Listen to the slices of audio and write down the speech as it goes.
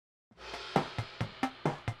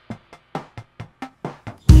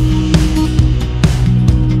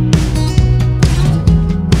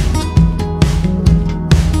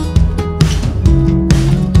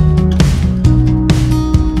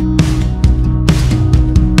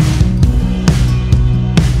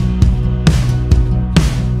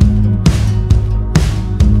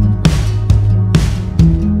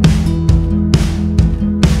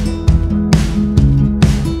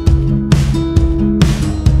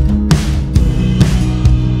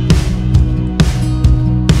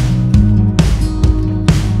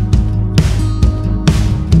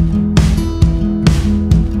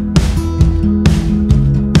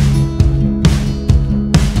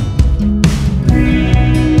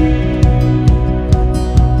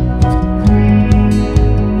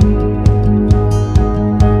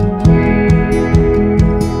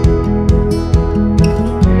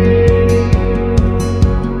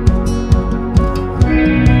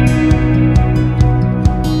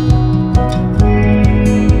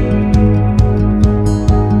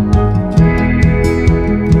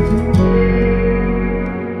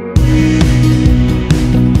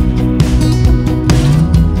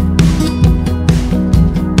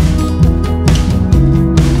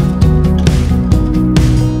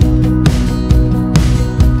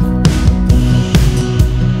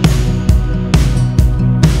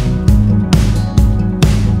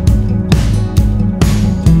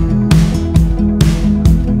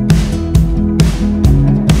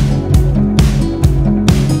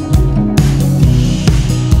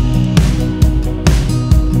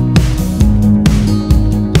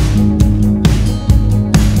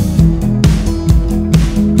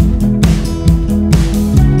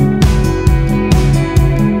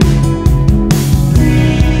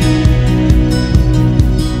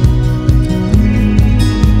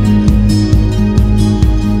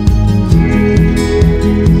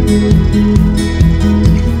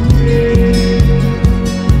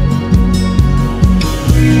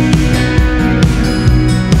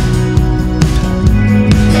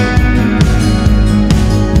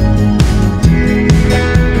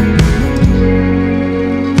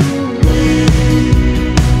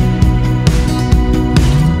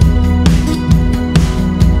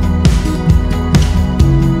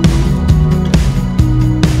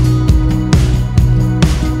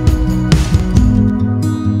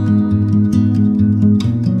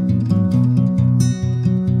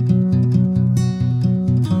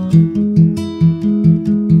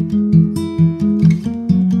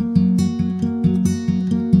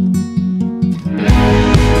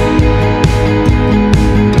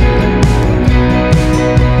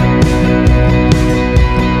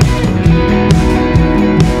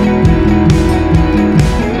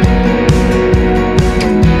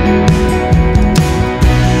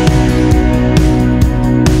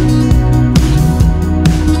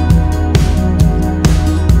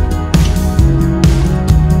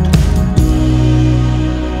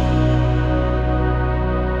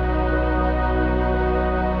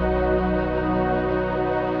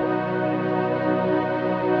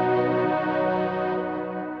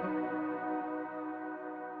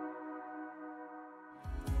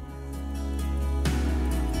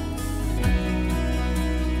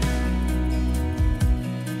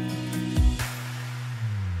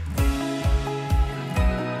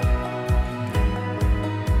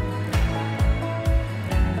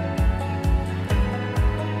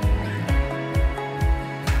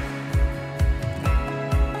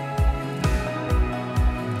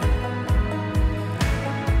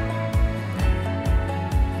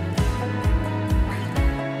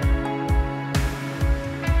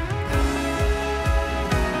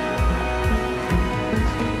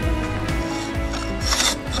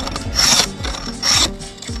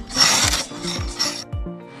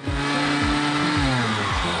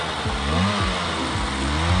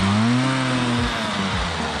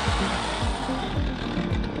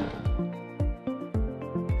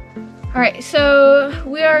Alright, so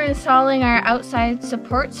we are installing our outside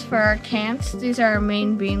supports for our cants. These are our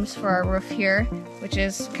main beams for our roof here, which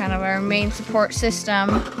is kind of our main support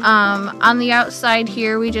system. On the outside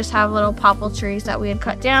here, we just have little popple trees that we had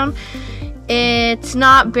cut down. It's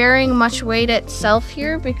not bearing much weight itself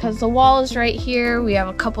here because the wall is right here. We have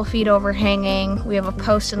a couple feet overhanging. We have a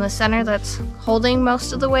post in the center that's holding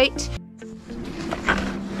most of the weight.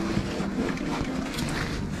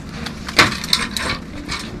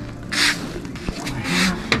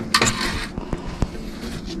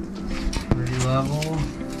 Level.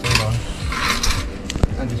 Hold on.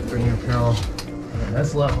 I'll just bring your apparel.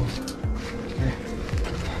 That's level. Okay.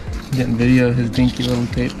 Getting video of his dinky little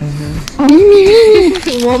tape right here.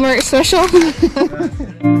 Walmart special.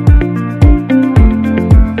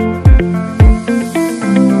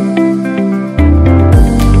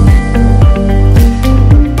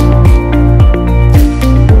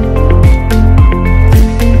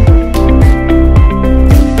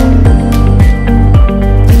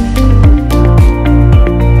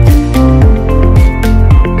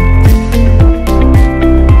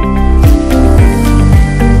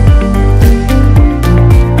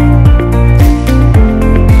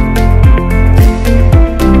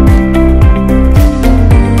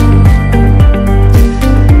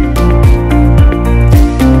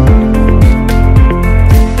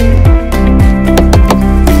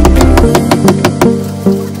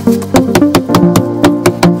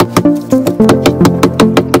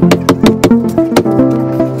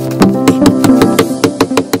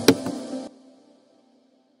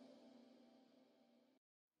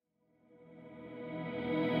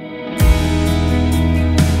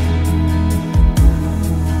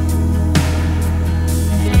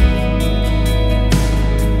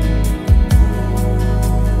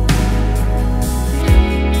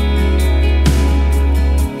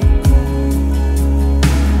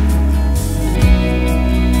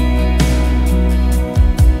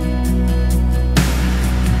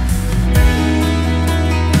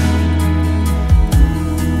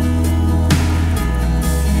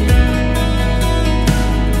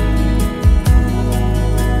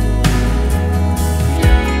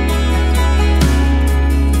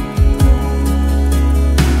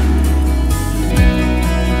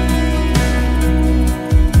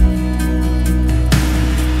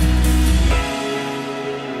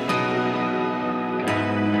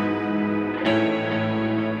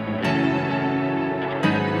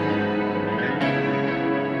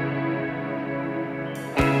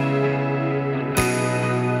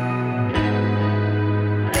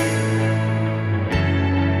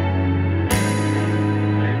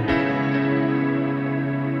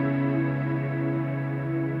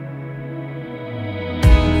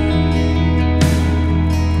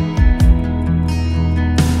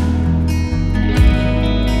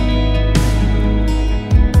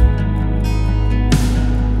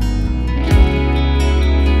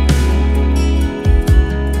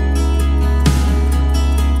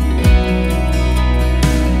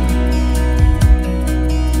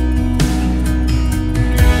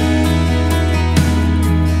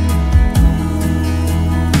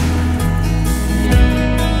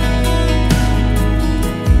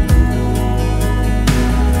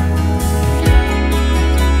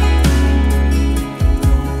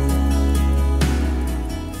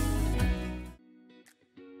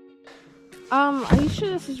 Are you sure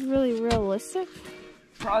this is really realistic?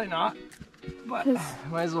 Probably not, but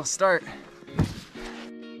might as well start.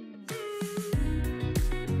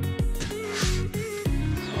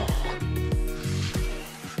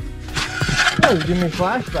 Oh, give me a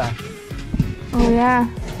flashback. Oh yeah,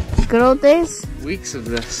 good old days. Weeks of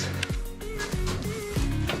this.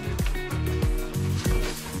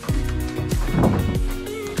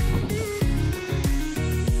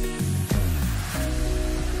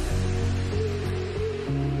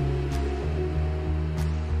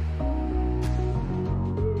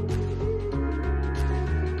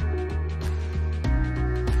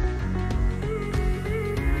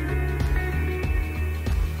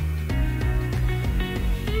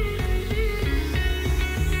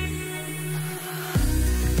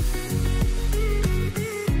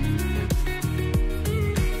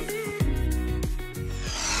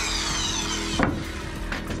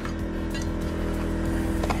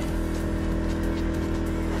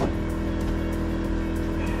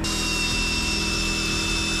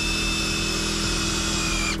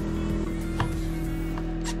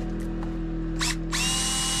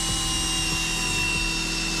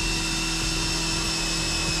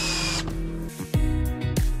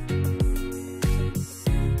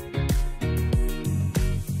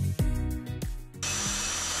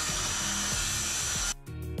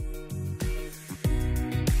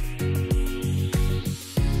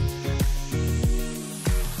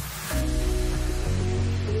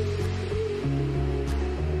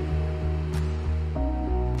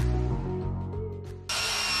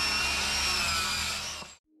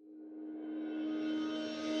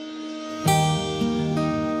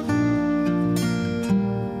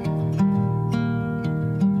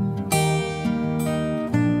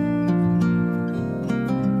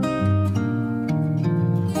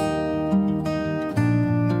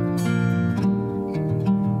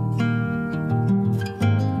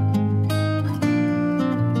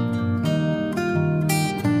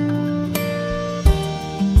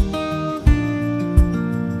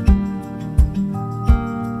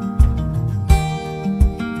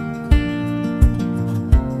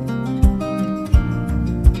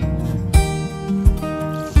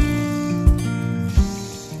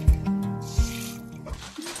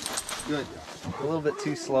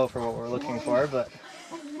 too slow for what we're looking for, but...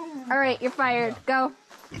 All right, you're fired. Go.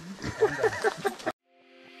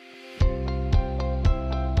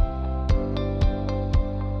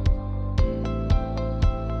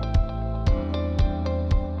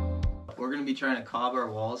 We're going to be trying to cob our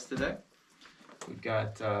walls today. We've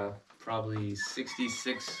got probably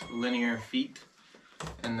 66 linear feet,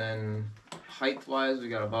 and then height-wise we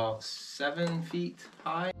got about 7 feet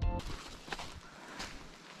high.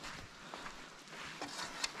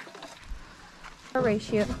 Our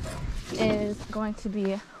ratio is going to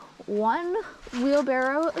be 1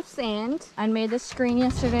 wheelbarrow of sand. I made this screen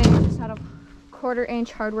yesterday just out of 1/4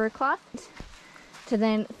 inch hardware cloth, to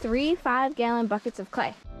then 3 5-gallon buckets of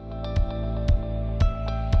clay.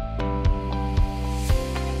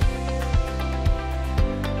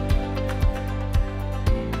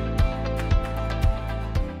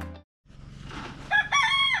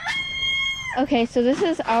 Okay, so this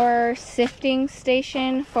is our sifting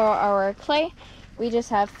station for our clay. We just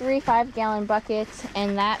have 3 5-gallon buckets,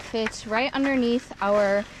 and that fits right underneath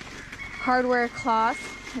our hardware cloth,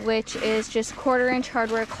 which is just 1/4 inch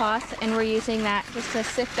hardware cloth, and we're using that just to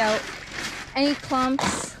sift out any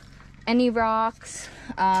clumps, any rocks,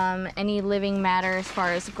 any living matter as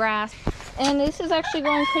far as grass. And this is actually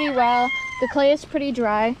going pretty well. The clay is pretty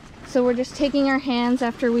dry, so we're just taking our hands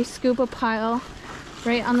after we scoop a pile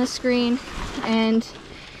right on the screen, and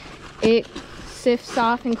it sifts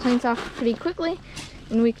off and cleans off pretty quickly,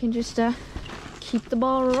 and we can just keep the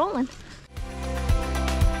ball rolling.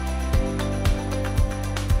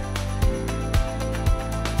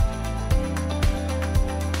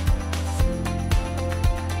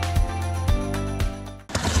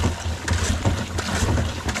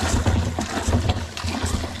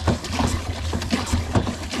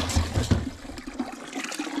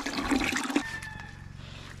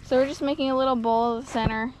 So we're just making a little bowl of the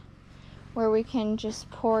center where we can just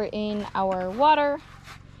pour in our water.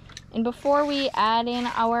 And before we add in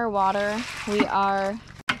our water, we are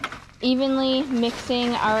evenly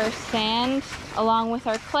mixing our sand along with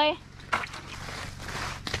our clay.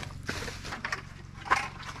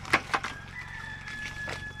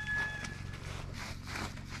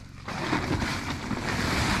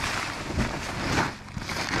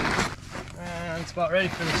 And it's about ready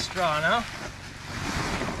for the straw now.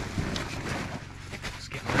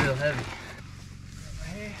 Real heavy.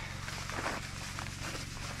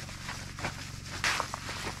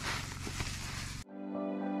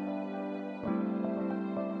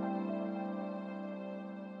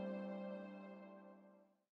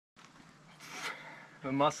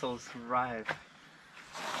 The muscles thrive.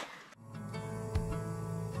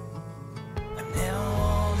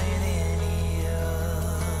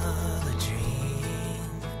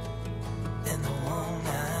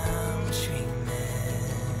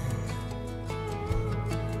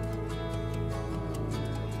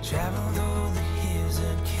 Travel through the hills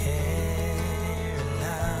of Carolina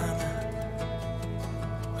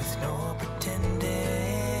with no pretending.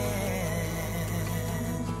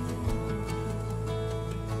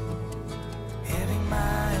 Every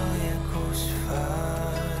mile echoes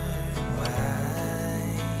far and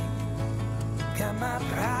wide. Got my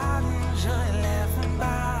pride and joy laughing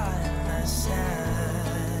by my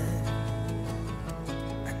side.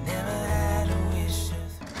 I never had a wish of...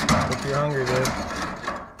 Hope you're hungry, dude.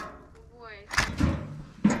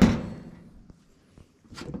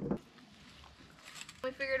 We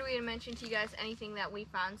figured we'd mention to you guys anything that we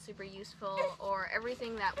found super useful or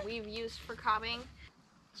everything that we've used for cobbing.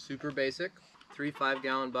 Super basic. 3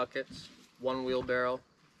 5-gallon buckets, 1 wheelbarrow.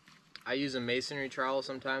 I use a masonry trowel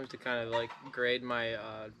sometimes to kind of like grade my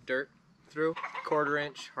dirt through. 1/4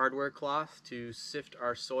 inch hardware cloth to sift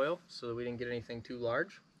our soil so that we didn't get anything too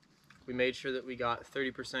large. We made sure that we got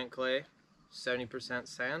 30% clay, 70%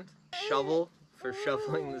 sand. Shovel for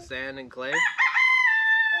shoveling the sand and clay.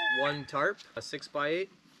 1 tarp, a 6x8.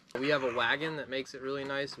 We have a wagon that makes it really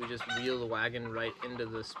nice. We just wheel the wagon right into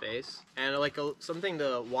the space. And like something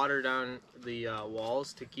to water down the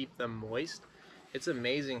walls to keep them moist. It's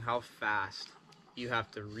amazing how fast you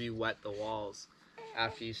have to re-wet the walls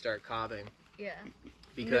after you start cobbing. Yeah.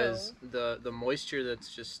 Because the moisture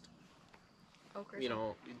that's just, you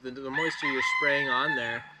know, the moisture you're spraying on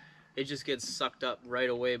there, it just gets sucked up right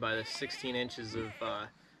away by the 16 inches of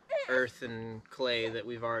earth and clay that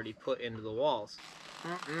we've already put into the walls.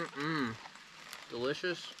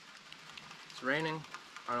 Delicious. It's raining.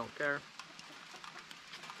 I don't care.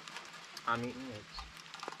 I'm eating eggs.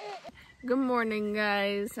 Good morning,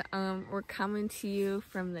 guys. We're coming to you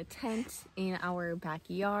from the tent in our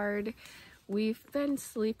backyard. We've been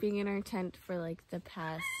sleeping in our tent for like the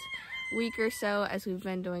past week or so, as we've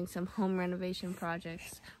been doing some home renovation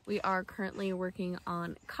projects, we are currently working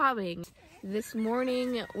on cobbing. This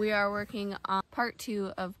morning we are working on part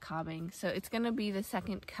 2 of cobbing, so it's going to be the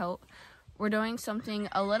second coat. We're doing something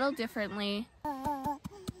a little differently.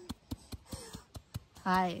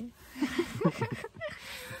 Hi.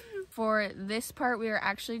 For this part, we are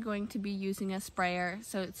actually going to be using a sprayer,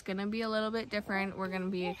 so it's going to be a little bit different. We're going to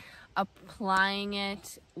be applying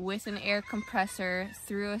it with an air compressor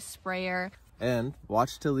through a sprayer. And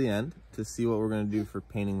watch till the end to see what we're going to do for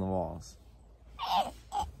painting the walls.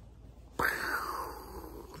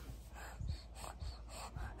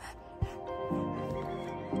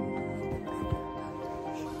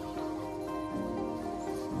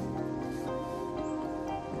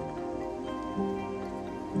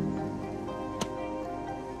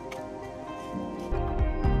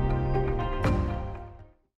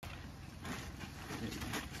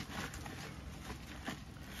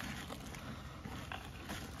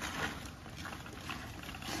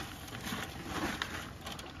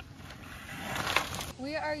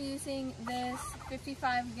 We are using this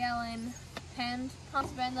 55-gallon pen.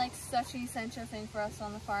 It's been like such an essential thing for us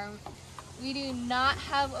on the farm. We do not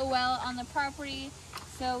have a well on the property,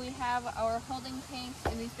 so we have our holding tanks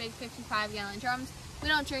in these big 55-gallon drums. We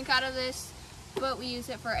don't drink out of this, but we use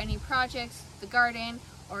it for any projects, the garden,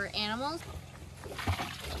 or animals.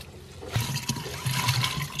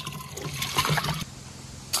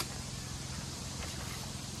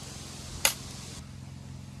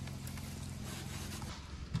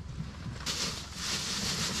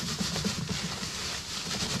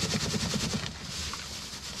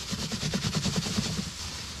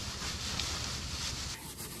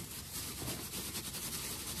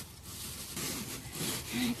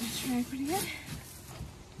 Alright, that's really pretty good.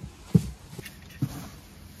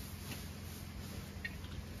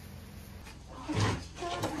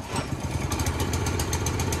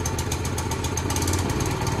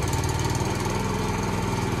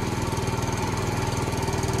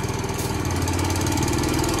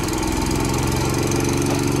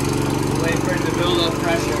 Wait for it to build up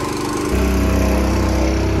pressure.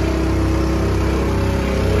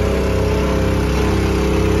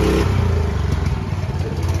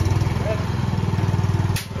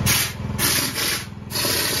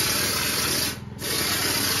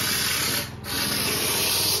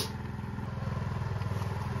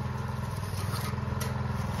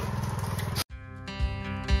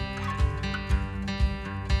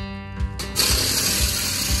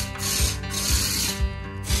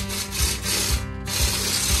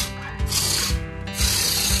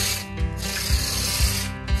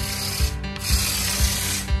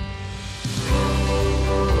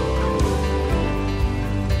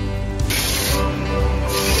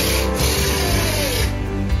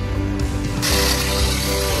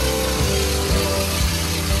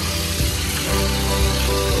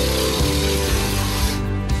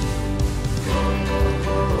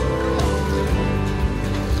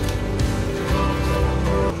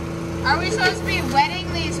 Are we supposed to be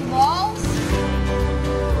wetting these walls?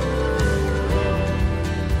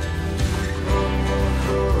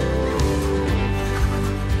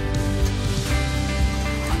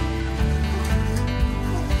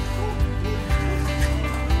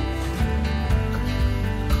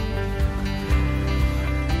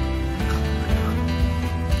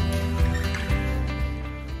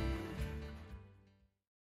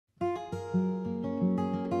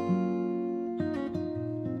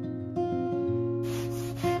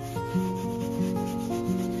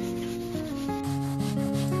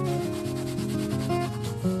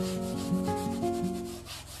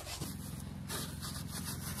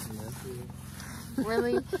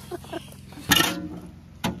 Really?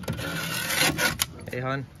 Hey,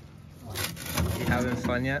 hon. You having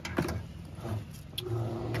fun yet?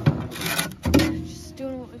 Just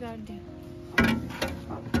doing what we gotta do.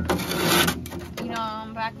 You know, on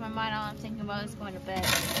the back of my mind, all I'm thinking about is going to bed.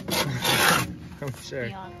 I'm sure. To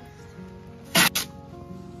be honest.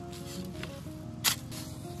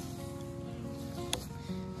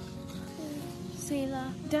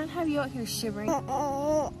 Selah, don't have you out here shivering.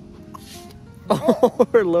 Oh,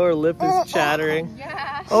 her lower lip is chattering.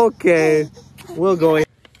 Yeah. Okay, we'll go in.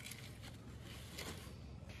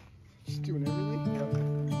 She's doing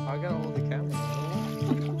everything? I gotta hold the camera.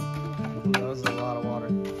 That was a lot of water.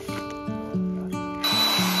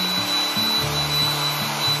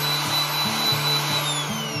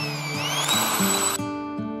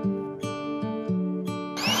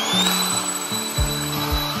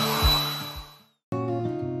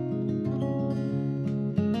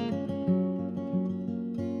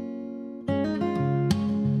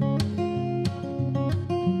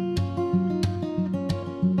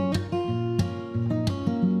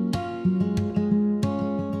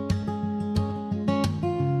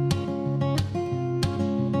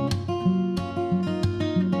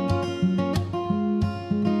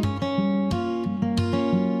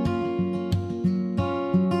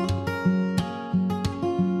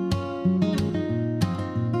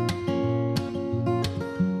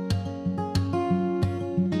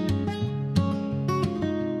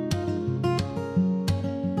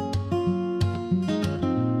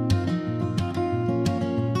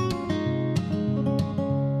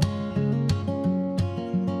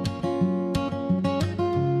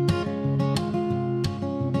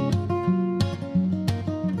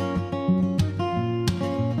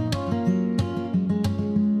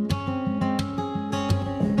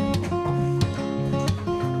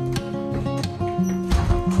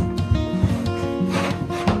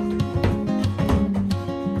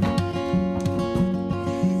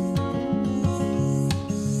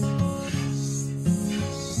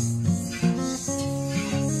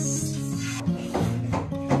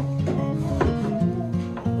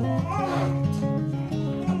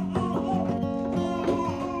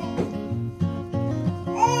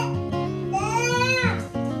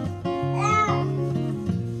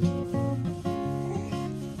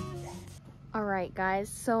 Alright guys,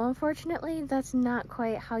 so unfortunately that's not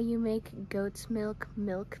quite how you make goat's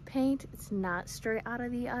milk paint. It's not straight out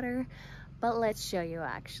of the udder, but let's show you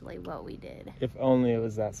actually what we did. If only it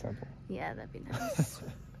was that simple. Yeah, that'd be nice.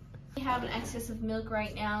 We have an excess of milk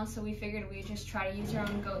right now, so we figured we'd just try to use our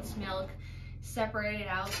own goat's milk, separate it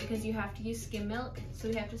out because you have to use skim milk. So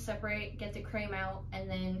we have to separate, get the cream out, and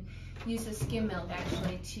then use the skim milk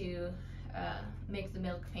actually to make the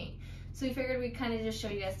milk paint. So we figured we'd kind of just show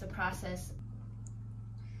you guys the process.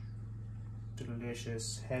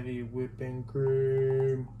 Delicious heavy whipping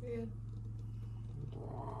cream. Yeah.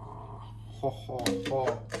 Ho, ho,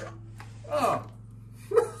 ho. Oh.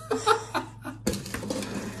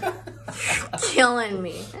 Killing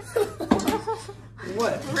me.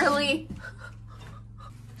 What? Really?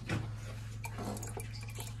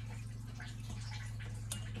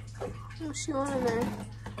 Oh, she went in there.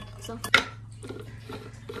 So.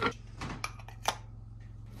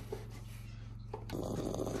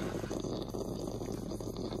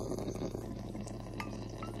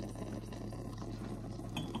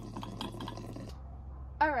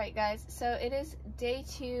 Alright guys, so it is day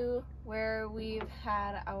 2 where we've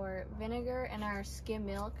had our vinegar and our skim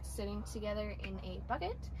milk sitting together in a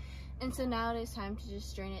bucket. And so now it is time to just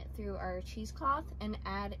strain it through our cheesecloth and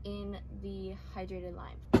add in the hydrated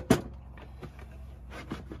lime.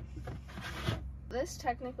 This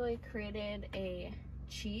technically created a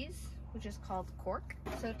cheese, which is called cork.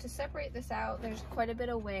 So to separate this out, there's quite a bit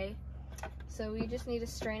of whey. So we just need to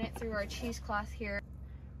strain it through our cheesecloth here.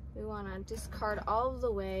 We want to discard all of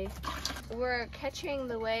the whey. We're catching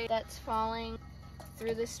the whey that's falling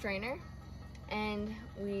through the strainer, and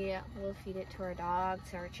we will feed it to our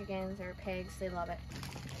dogs, our chickens, our pigs. They love it.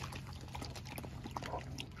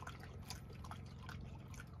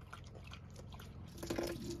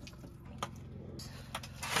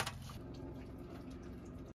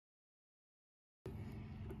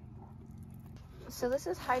 So this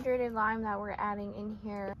is hydrated lime that we're adding in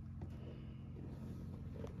here.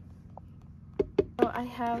 So I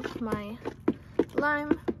have my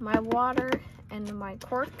lime, my water, and my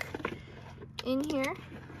cork in here.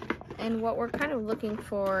 And what we're kind of looking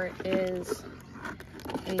for is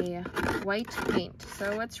a white paint.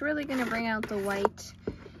 So what's really going to bring out the white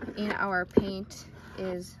in our paint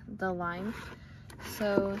is the lime.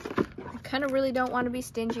 So you kind of really don't want to be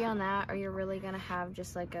stingy on that, or you're really going to have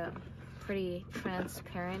just like a pretty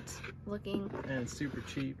transparent looking. And it's super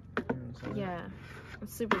cheap. You know what I'm saying? Yeah,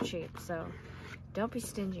 it's super cheap, so don't be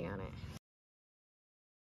stingy on it.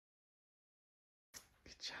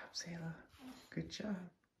 Good job, Sailor. Good job.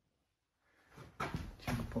 Can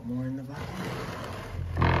you put more in the bucket?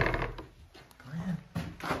 Go ahead.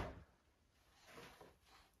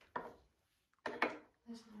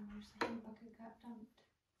 There's no more second bucket got dumped.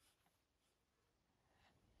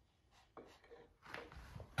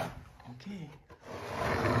 Okay.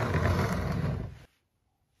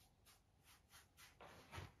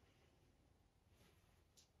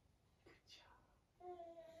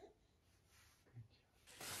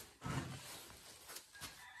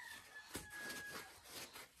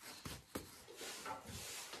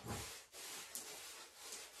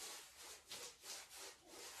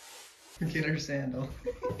 Get her sandal.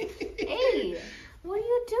 Hey, what are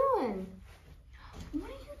you doing? What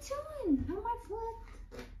are you doing? Not my foot.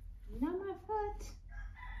 Not my foot.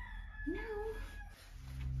 No.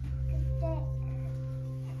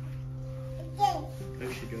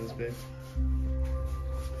 There she goes, babe.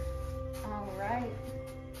 All right.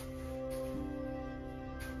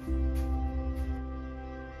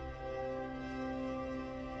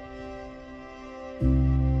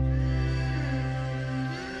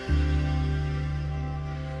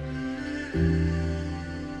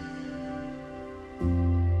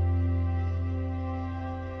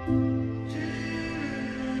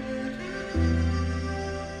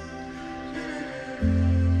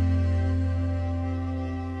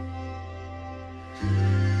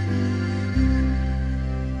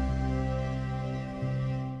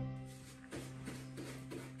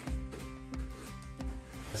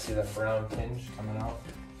 See that brown tinge coming out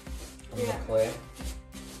from Yeah. the clay?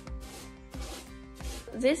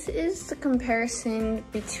 This is the comparison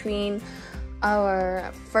between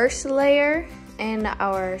our first layer and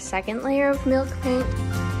our second layer of milk paint.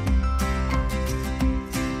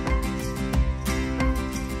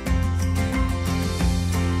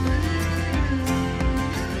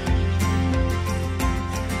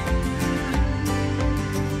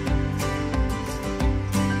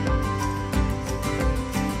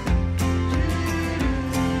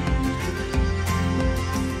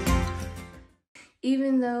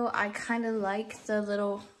 Even though though, I kind of like the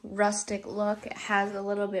little rustic look. It has a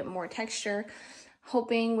little bit more texture.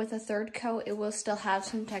 Hoping with a third coat it will still have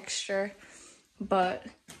some texture, but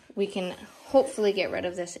we can hopefully get rid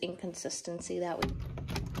of this inconsistency that we...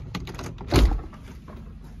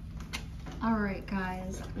 Alright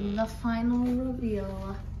guys, the final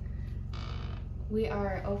reveal. We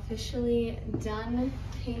are officially done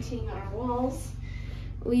painting our walls.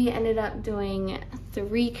 We ended up doing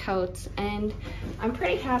 3 coats, and I'm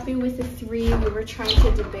pretty happy with the 3. We were trying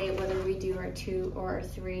to debate whether we do our 2 or our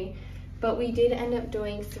 3, but we did end up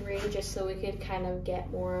doing 3 just so we could kind of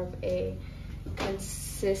get more of a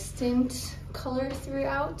consistent color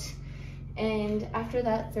throughout. And after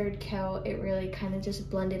that 3rd coat, it really kind of just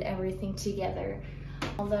blended everything together.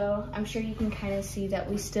 Although I'm sure you can kind of see that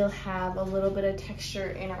we still have a little bit of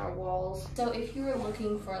texture in our walls. So if you were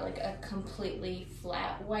looking for like a completely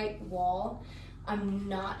flat white wall, I'm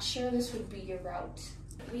not sure this would be your route.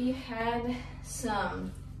 We had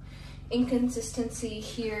some inconsistency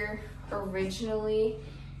here originally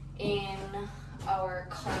in our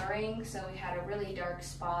coloring. So we had a really dark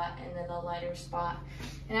spot and then a lighter spot.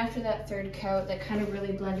 And after that 3rd coat, that kind of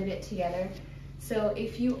really blended it together. So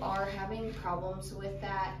if you are having problems with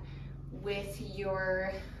that with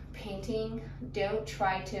your painting, don't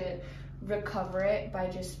try to recover it by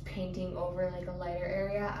just painting over like a lighter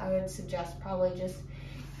area. I would suggest probably just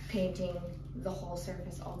painting the whole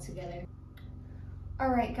surface altogether.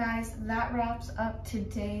 Alright guys, that wraps up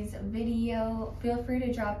today's video. Feel free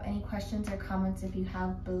to drop any questions or comments if you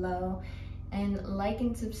have below, and like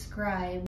and subscribe.